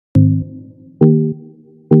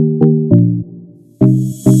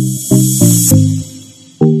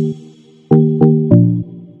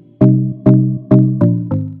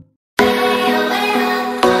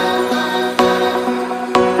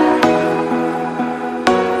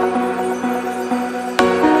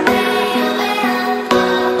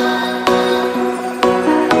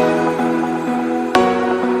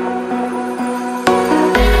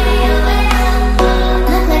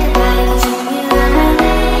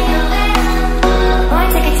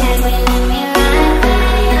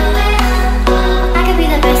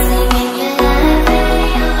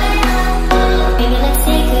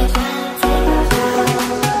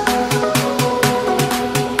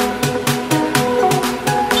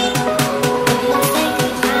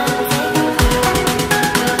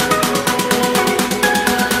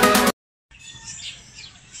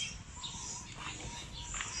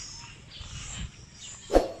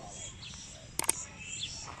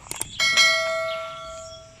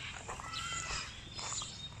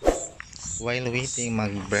While waiting,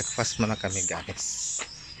 mag-breakfast muna kami guys.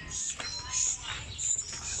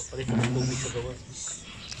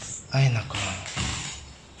 Ay nako.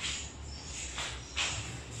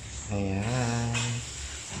 Ayan.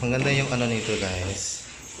 Maganda yung ano nito guys.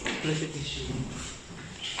 Plantation.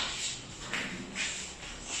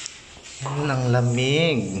 Yan ang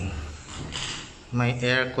lamig. May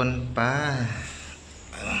aircon pa.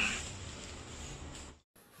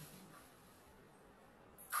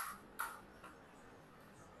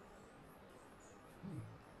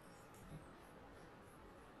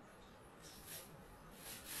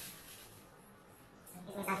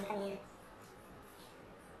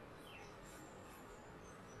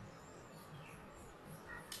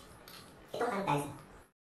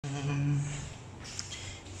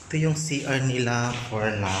 Ito yung CR nila for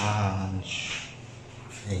lunch.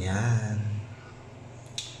 Ayan.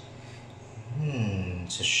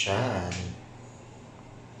 Sosyal.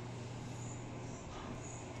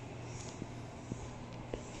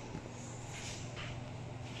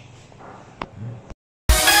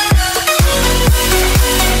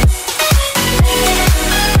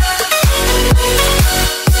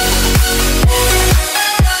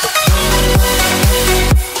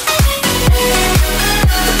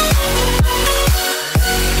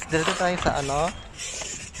 Dito tayo sa ano?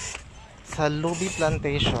 Sa Lubi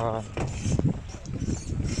Plantation.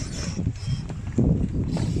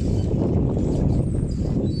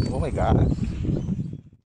 Oh my God.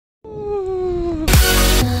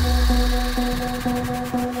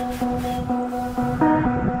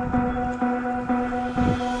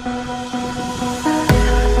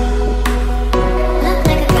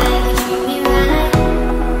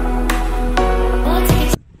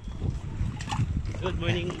 Good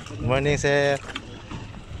morning. Good morning, sir.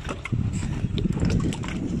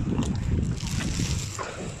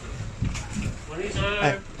 Morning, sir.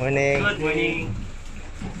 Ay, morning. Good morning.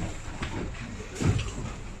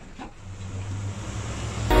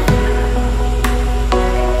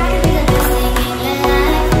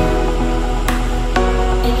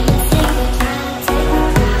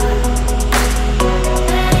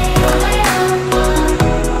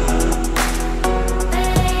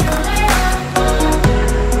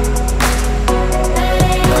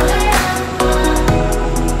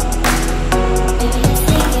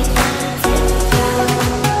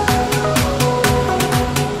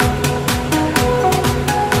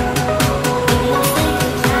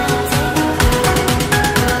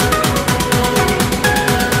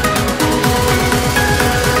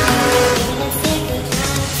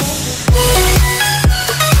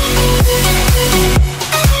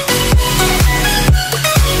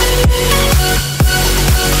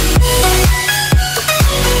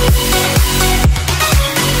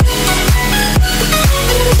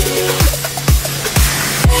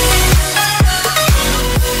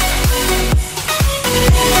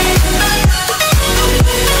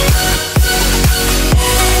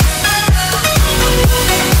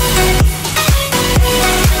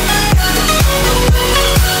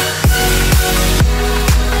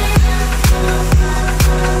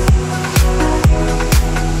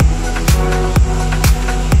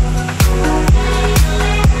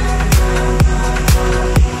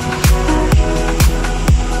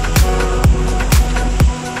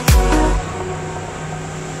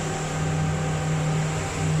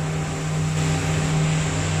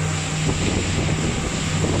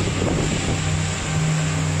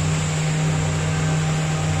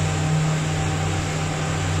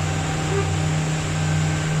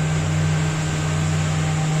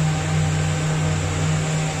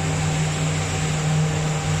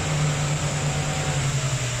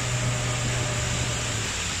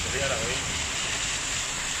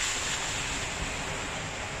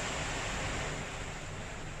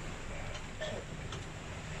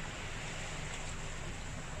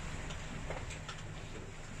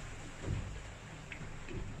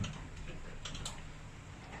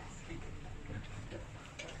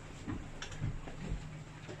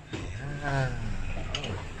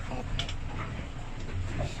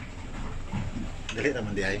 Dali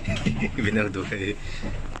naman di ay. Binardo kayo.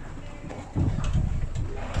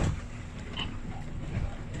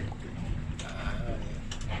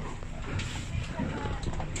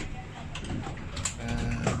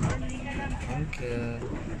 Okay.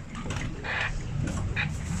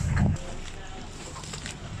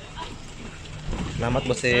 Salamat,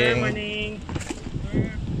 bossing. Good morning.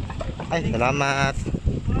 Ay, salamat.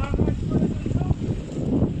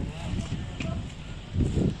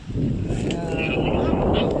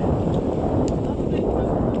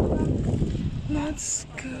 Let's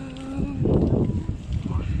go.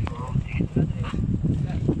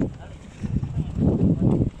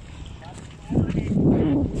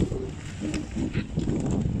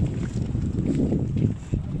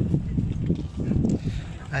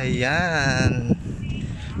 Ayan.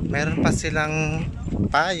 Meron pa silang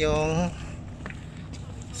payong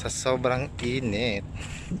sa sobrang init.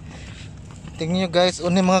 Tingnan nyo guys,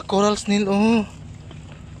 ni mga corals nil oh.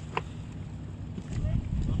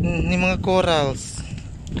 Ni mga corals.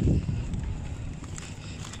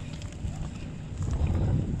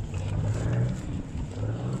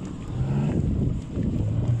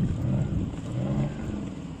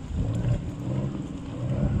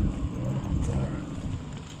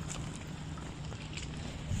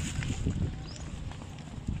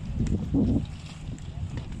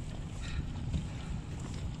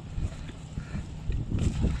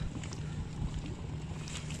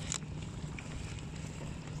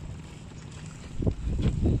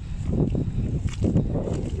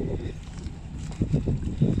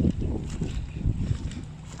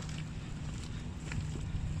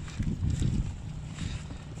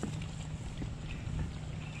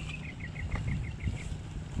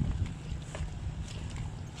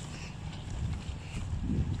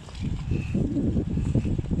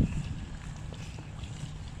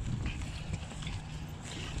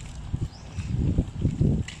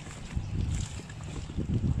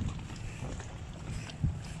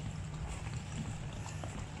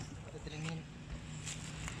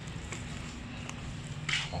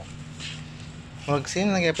 Huwag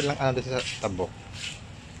sino nagyapit lang ano sa tabok.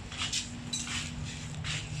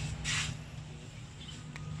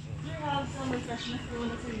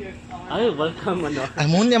 Ay, welcome ano.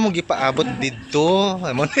 Amon niya mo gipaabot dito.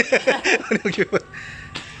 Amon.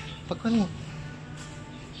 Pagkuno.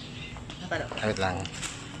 Wait lang.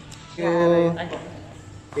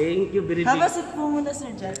 Thank you very much. Habasot po muna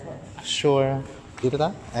Sir Jeff po. Sure. Dito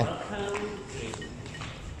ta? Ay.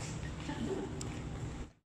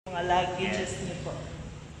 Mga luggages niyo po.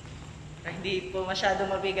 Hindi po masyado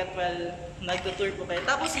mabigat while nagtutour po kayo.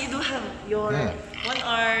 Tapos you do have your 1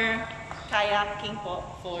 hour kayaking po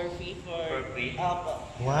for free. Opo.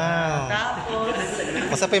 Wow. Tapos,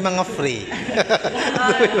 Masa pa yung mga free.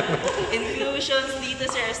 inclusions dito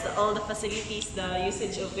sir is all the facilities, the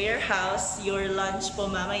usage of warehouse, your lunch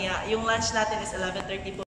po mamaya. Yung lunch natin is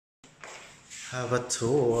 11:30 po. Have a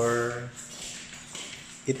tour.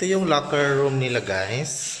 Ito yung locker room nila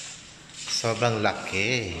guys. Sobrang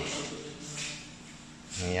laki.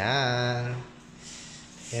 Ayan.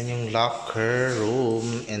 Yan yung locker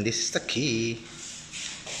room. And this is the key.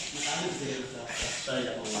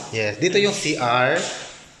 Yes. Dito yung CR.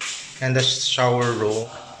 And the shower room.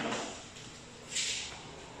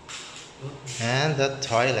 And the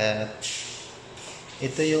toilet.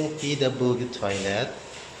 Ito yung PW toilet.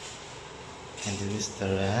 And this is the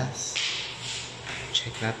rest.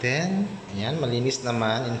 Check natin. Ayan, malinis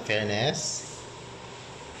naman in fairness.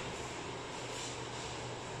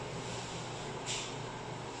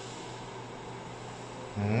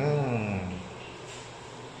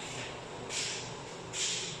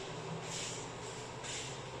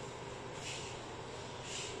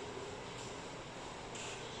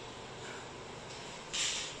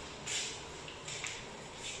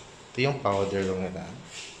 Ito yung powder room nila.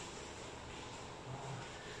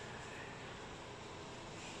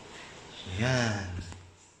 Ayan.